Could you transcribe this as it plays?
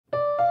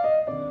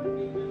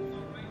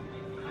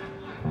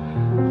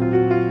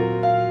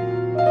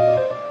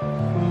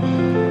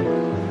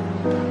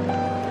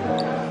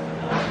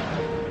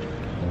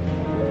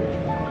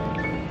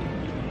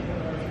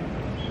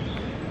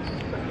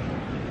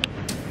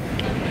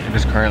It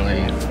is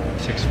currently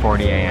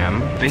 6:40 a.m.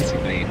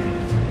 Basically,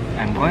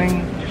 I'm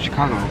going to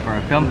Chicago for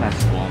a film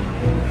festival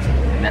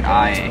that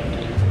I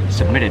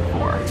submitted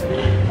for.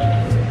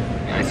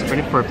 I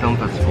submitted for a film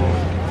festival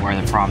where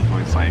the prompt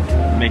was like,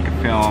 make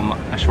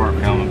a short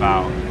film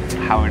about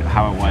how it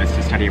was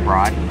to study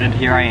abroad. And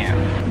here I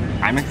am.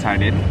 I'm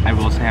excited. I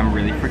will say I'm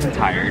really freaking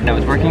tired. I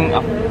was working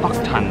a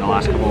fuck ton the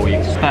last couple of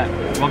weeks, but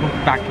welcome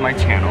back to my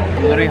channel.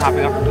 I'm literally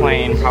hopping off the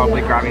plane,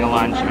 probably grabbing a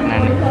lunch, and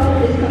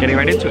then getting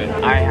right into it.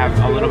 I have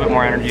a little bit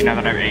more energy now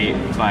that I've ate,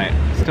 but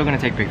still gonna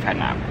take a big fat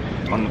nap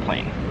on the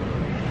plane.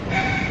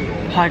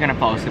 Probably gonna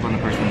fall asleep on the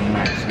person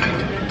next to me.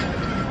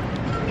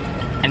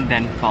 And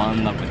then fall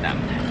in love with them.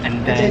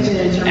 And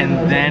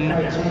then,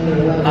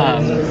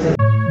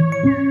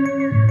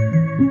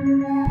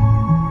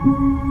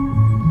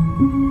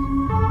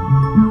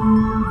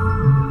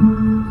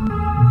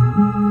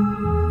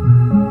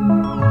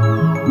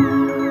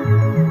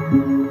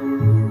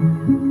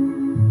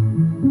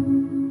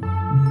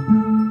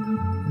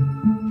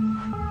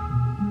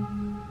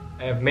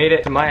 I've made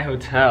it to my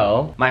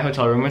hotel. My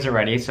hotel room wasn't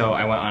ready, so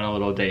I went on a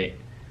little date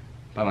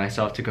by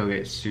myself to go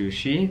get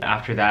sushi.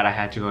 After that, I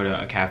had to go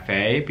to a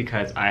cafe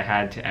because I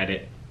had to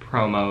edit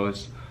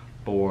promos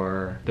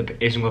for the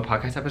Heeseung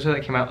podcast episode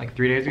that came out like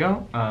 3 days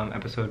ago,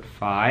 episode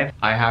 5.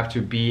 I have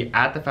to be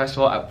at the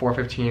festival at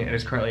 4:15. It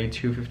is currently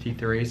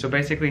 2:53, so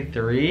basically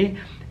 3.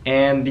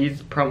 And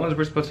these promos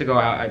were supposed to go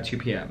out at 2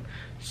 p.m.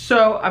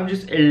 So I'm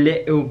just a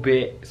little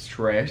bit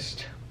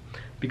stressed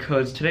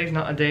because today's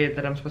not a day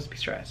that I'm supposed to be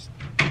stressed.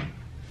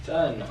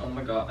 Done. Oh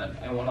my god.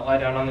 I want to lie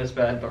down on this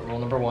bed, but rule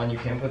number 1, you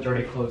can't put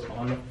dirty clothes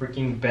on the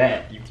freaking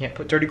bed. You can't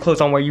put dirty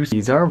clothes on where you...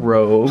 These are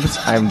robes.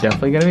 I'm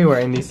definitely going to be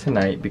wearing these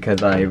tonight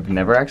because I've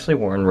never actually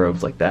worn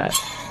robes like that.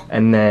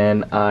 And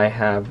then I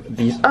have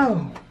these...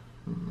 Oh!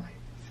 My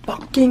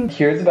fucking...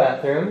 Here's the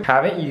bathroom.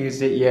 Haven't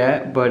used it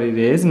yet, but it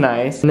is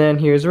nice. And then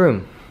here's the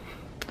room.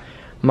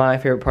 My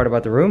favorite part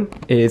about the room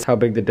is how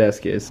big the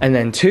desk is. And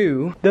then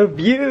 2, the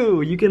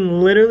view! You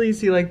can literally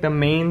see like the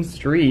main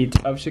street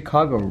of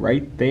Chicago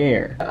right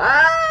there.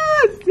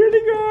 Ah,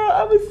 city girl!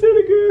 I'm a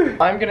city girl!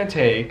 I'm gonna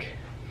take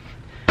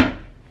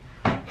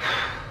a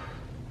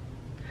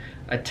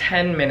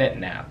 10-minute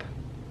nap.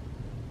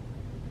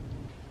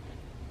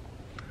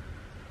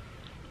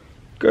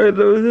 Guys,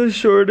 that was the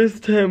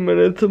shortest 10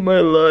 minutes of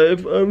my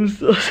life. I'm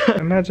so sad.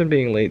 Imagine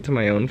being late to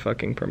my own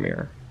fucking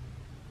premiere.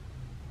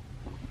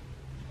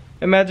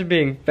 Imagine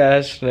being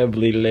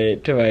fashionably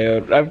late to my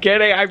own. I'm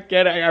kidding. Hi,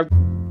 Stephanie.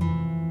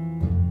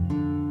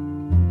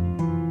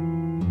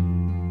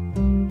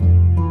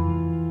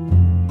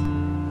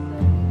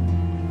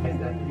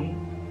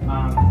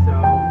 So,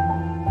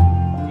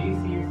 do you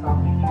see yourself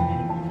making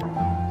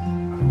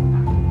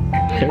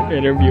They're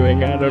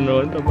interviewing. I don't know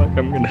what the fuck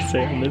I'm gonna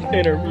say on this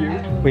interview.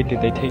 Wait,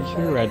 did they take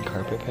your red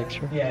carpet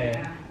picture?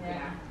 Yeah.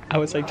 I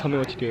was like, tell me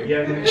what to do.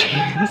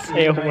 Yeah,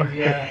 say a word.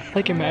 Yeah.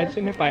 Like,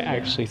 imagine if I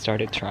actually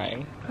started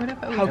trying.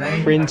 How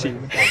cringy.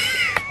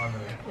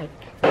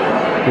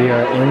 We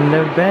are in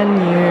the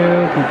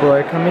venue. People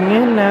are coming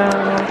in now.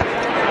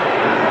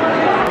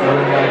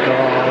 Oh my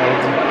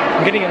god.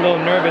 I'm getting a little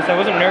nervous. I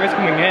wasn't nervous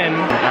coming in.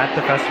 I'm at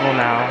the festival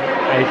now.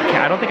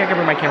 I don't think I can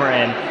bring my camera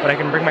in, but I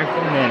can bring my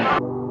phone in.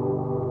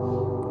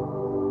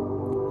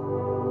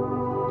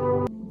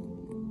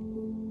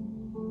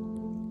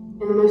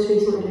 In the most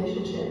recent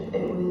relationship,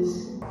 it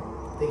was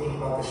thinking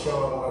about the show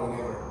more than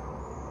ever.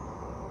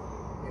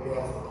 Maybe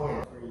that's the point.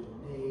 Every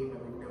name,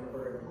 every number,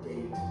 every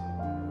date.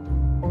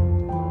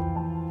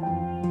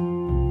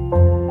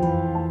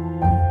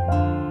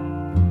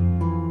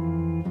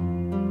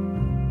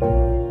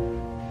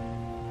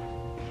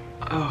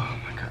 Oh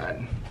my god.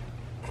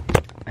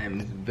 I'm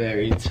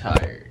very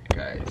tired,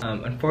 guys.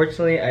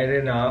 Unfortunately, I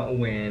did not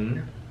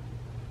win,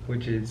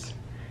 which is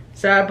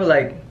sad, but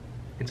like,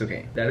 it's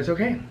okay. That is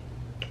okay.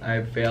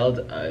 I've failed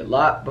a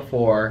lot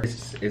before.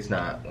 This is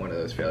not one of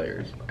those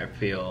failures. I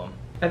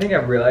think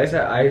I've realized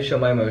that I show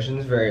my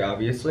emotions very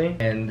obviously.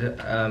 And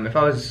if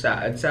I was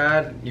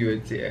sad, you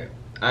would see it.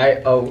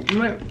 You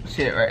might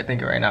see it right,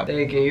 think it right now.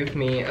 They gave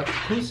me a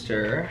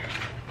poster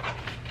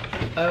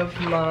of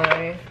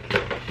my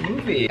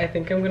movie. I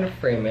think I'm gonna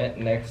frame it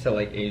next to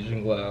like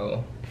Asian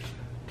Glow.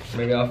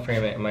 Maybe I'll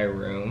frame it in my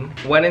room.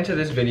 Went into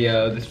this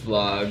video, this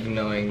vlog,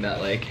 knowing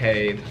that like,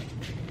 hey,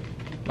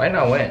 might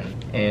not win.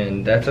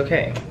 And that's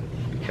okay,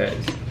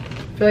 because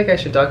I feel like I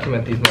should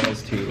document these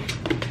moments too.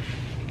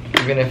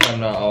 Even if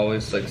I'm not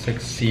always like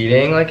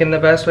succeeding like in the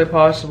best way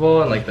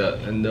possible and like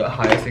in the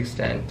highest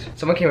extent.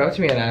 Someone came up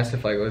to me and asked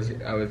if like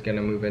I was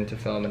gonna move into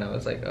film, and I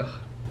was like,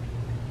 ugh,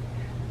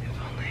 if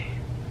only.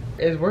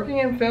 Is working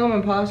in film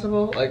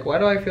impossible? Like, why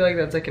do I feel like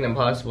that's like an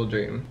impossible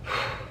dream?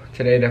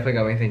 Today definitely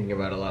got me thinking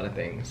about a lot of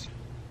things.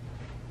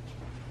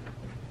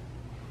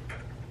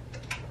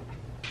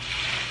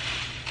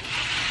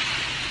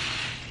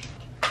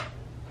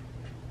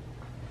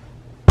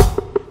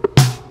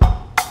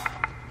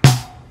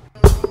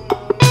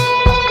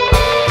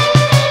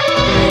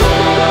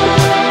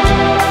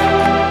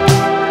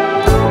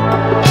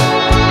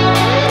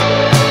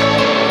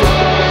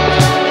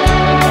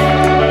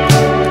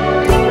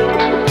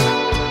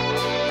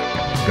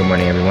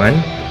 morning, everyone.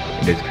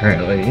 It is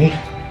currently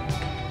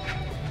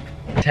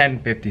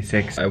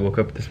 10:56. I woke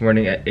up this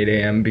morning at 8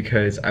 a.m.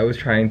 because I was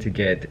trying to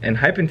get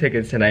ENHYPEN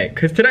tickets tonight.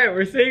 Because tonight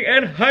we're seeing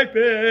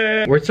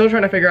ENHYPEN! We're still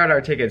trying to figure out our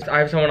tickets. I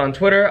have someone on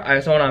Twitter, I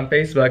have someone on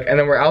Facebook, and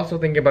then we're also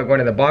thinking about going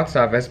to the box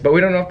office, but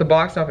we don't know if the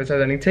box office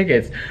has any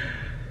tickets.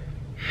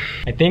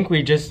 I think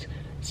we just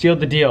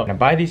sealed the deal. I'm gonna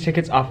buy these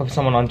tickets off of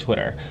someone on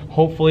Twitter.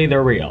 Hopefully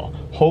they're real.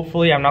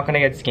 Hopefully I'm not gonna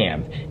get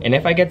scammed. And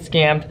if I get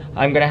scammed,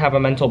 I'm gonna have a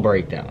mental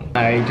breakdown.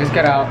 I just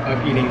got out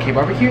of eating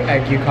K-barbecue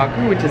at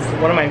Gyukaku, which is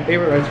one of my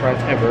favorite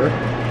restaurants ever.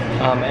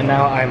 And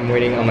now I'm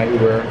waiting on my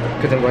Uber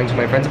because I'm going to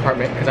my friend's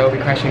apartment because I will be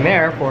crashing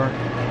there for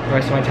the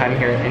rest of my time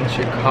here in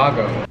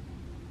Chicago.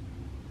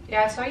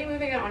 Yeah, I saw you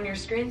moving it on your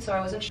screen, so I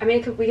wasn't sure. I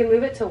mean, we can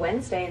move it to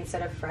Wednesday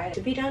instead of Friday to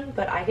be done,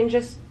 but I can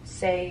just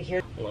say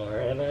here.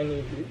 Lauren, I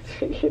need these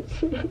tickets.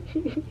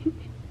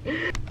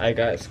 I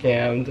got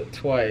scammed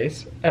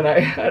twice, and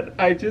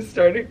I just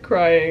started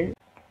crying.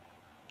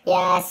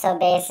 Yeah, so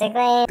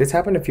basically... This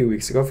happened a few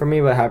weeks ago for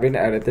me, but having to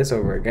edit this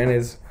over again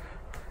is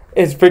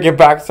bringing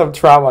back some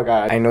trauma,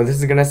 guys. I know this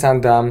is gonna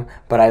sound dumb,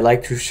 but I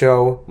like to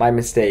show my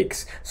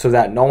mistakes so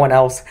that no one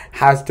else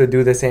has to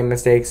do the same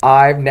mistakes.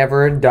 I've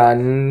never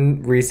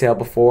done resale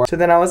before. So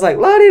then I was like,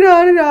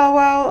 la-di-da-di-da,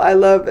 well, I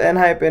love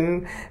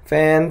ENHYPEN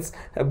fans.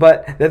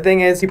 But the thing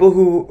is, people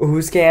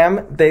who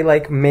scam, they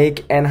like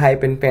make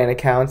ENHYPEN fan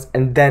accounts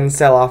and then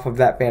sell off of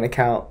that fan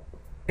account,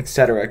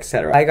 etc,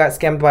 etc. I got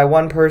scammed by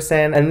one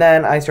person, and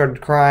then I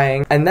started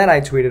crying, and then I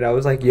tweeted, I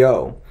was like,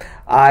 yo,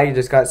 I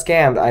just got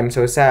scammed, I'm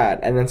so sad.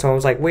 And then someone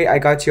was like, wait, I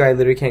got you, I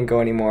literally can't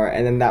go anymore.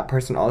 And then that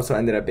person also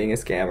ended up being a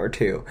scammer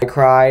too. I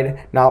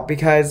cried, not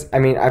because, I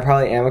mean, I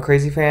probably am a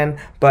crazy fan,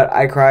 but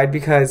I cried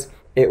because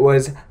it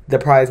was the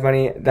prize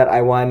money that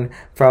I won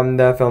from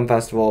the film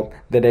festival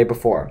the day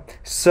before.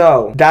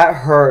 So, that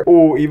hurt.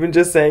 Ooh, even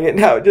just saying it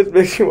now, it just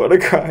makes me want to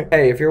cry.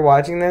 Hey, if you're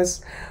watching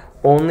this,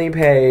 only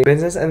pay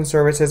business and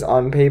services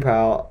on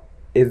PayPal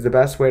is the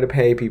best way to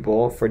pay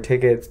people for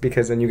tickets,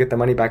 because then you get the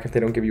money back if they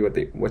don't give you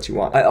what you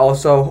want. I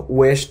also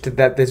wished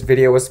that this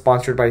video was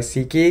sponsored by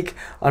SeatGeek.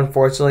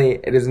 Unfortunately,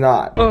 it is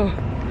not. Oh,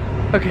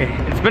 okay,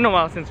 it's been a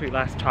while since we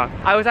last talked.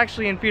 I was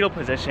actually in fetal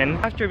position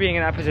after being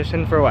in that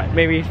position for what,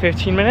 maybe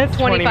 15 minutes?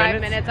 25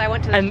 minutes, I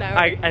went to the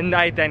shower. And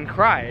I then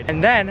cried.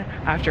 And then,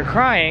 after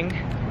crying,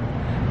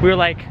 we were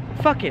like,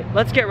 fuck it,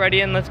 let's get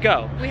ready and let's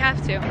go. We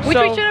have to. Which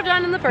we should have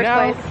done in the first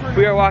place.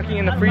 We are walking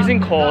in the freezing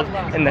cold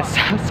in the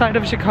south side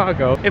of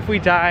Chicago. If we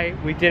die,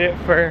 we did it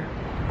for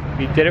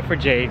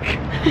Jake.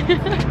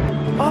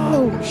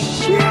 Oh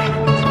shit!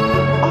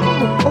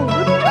 Oh,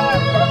 look at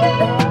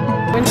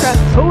that! Wind truck.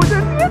 Oh,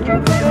 there's the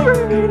entrance.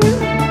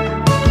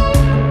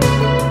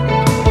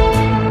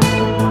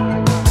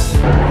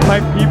 My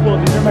people,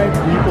 these are my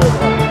people.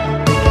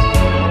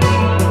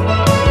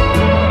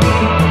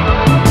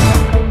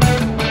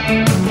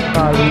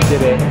 We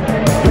did it.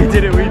 We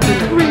did it. We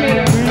did it. We made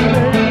it.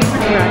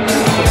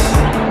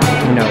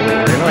 No,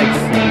 we're gonna like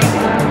see.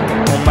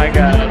 Oh my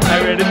god. I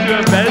ran into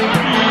a bestie.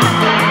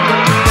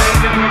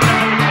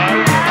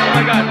 Oh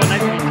my god. Well,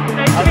 nice to meet you.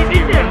 Nice to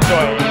meet you.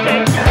 Enjoy.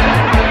 Thank you.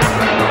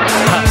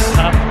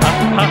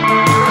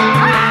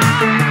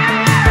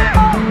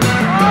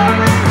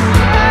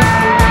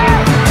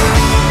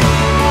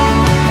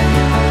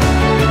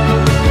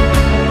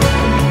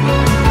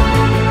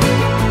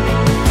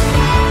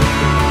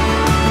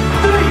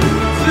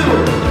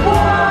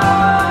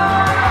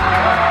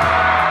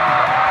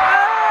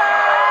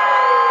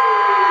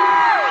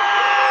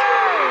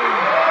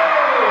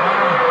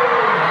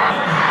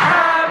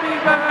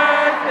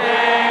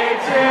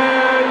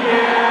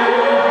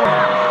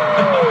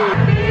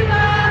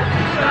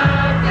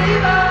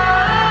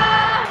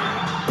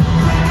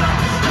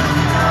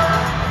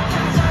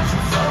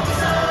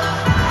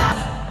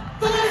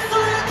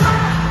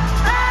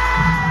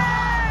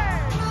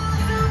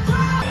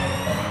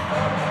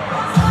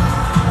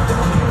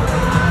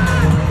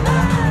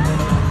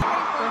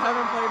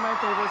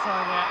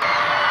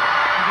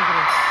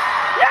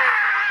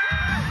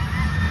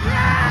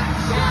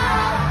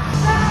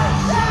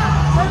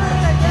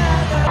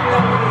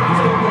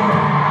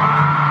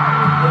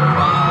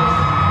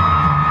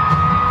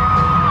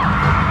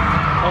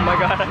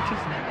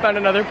 Found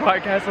another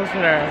podcast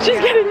listener. She's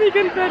getting me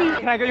confetti.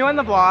 Can I get you on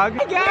the vlog?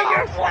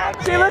 Yeah.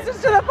 She listens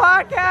to the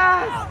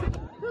podcast.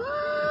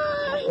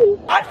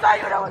 I saw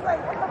you and I was like,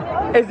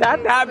 is that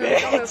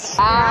bitch?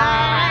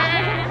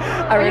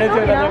 I ran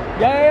into another.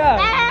 Yeah.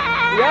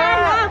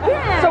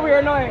 So we were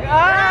annoying.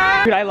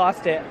 Dude, I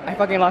lost it. I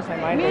fucking lost my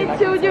mind. Me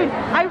too, dude.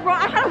 I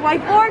had a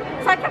whiteboard,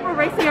 so I kept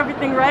erasing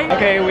everything, right?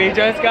 Okay, we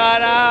just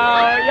got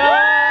out.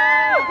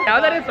 Yo! Now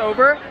that it's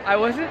over, I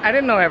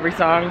didn't know every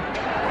song.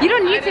 You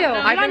don't need to.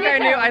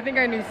 I think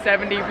I knew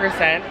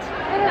 70%.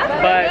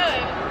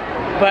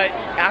 But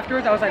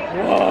afterwards I was like,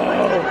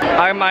 whoa.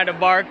 I might have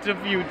barked a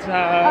few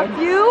times.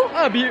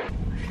 A few?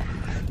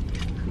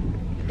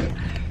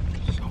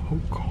 So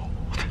cold.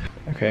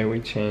 Okay,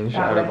 we changed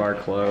out of our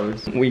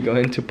clothes. We go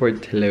into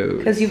Portillo's.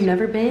 Because you've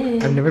never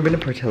been. I've never been to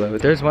Portillo's.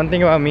 There's one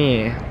thing about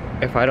me.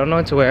 If I don't know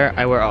what to wear,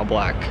 I wear all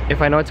black.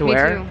 If I know what to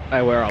wear, too.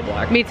 I wear all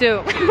black. Me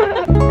too.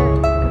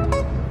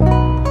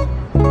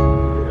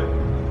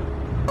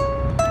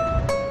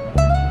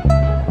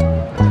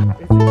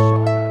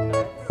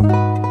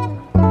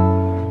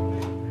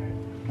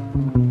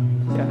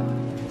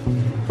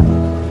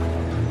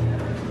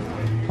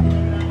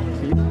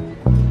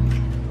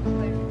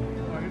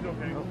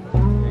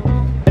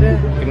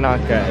 Not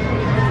good.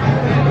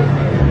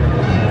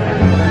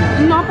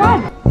 Not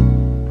bad.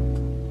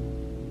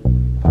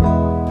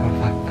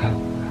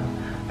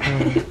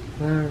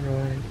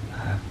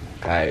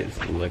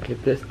 Guys, look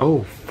at this.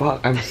 Oh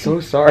fuck, I'm so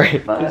sorry.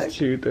 It's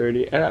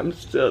 2:30 and I'm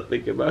still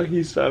thinking about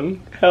Heeseung.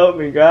 Help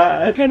me,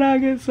 God. Can I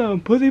get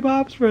some pussy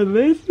pops for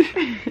this?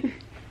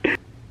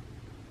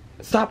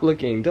 Stop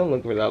looking. Don't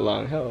look for that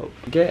long. Help.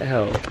 Get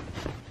help.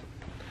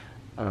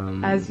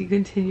 As you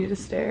continue to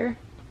stare.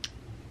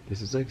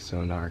 This is like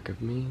so dark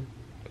of me,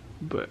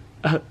 but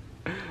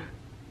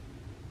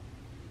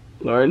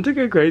Lauren took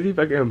a crazy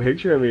fucking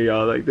picture of me,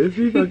 y'all. Like this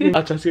is fucking.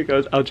 Alcheska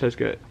goes,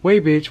 Alcheska,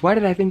 wait, bitch, why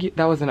did I think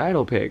that was an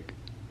idol pic?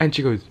 And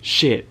she goes,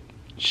 shit,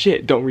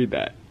 don't read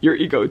that. Your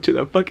ego to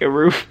the fucking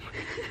roof.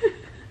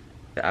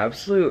 The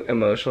absolute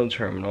emotional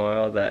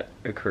turmoil that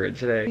occurred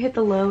today. I hit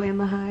the low and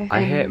the high.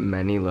 I hit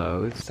many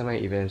lows. Some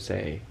might even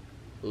say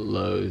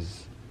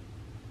Lowe's,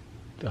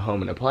 the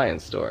home and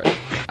appliance store.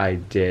 I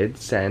did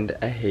send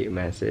a hate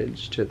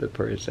message to the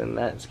person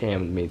that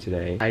scammed me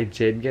today. I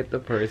did get the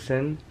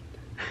person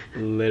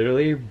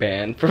literally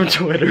banned from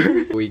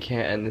Twitter. We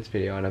can't end this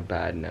video on a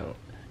bad note,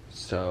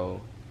 so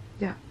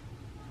yeah.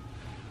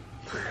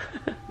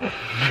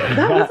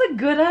 That was a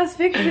good ass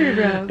picture,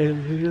 bro. It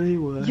really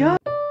was. Yeah.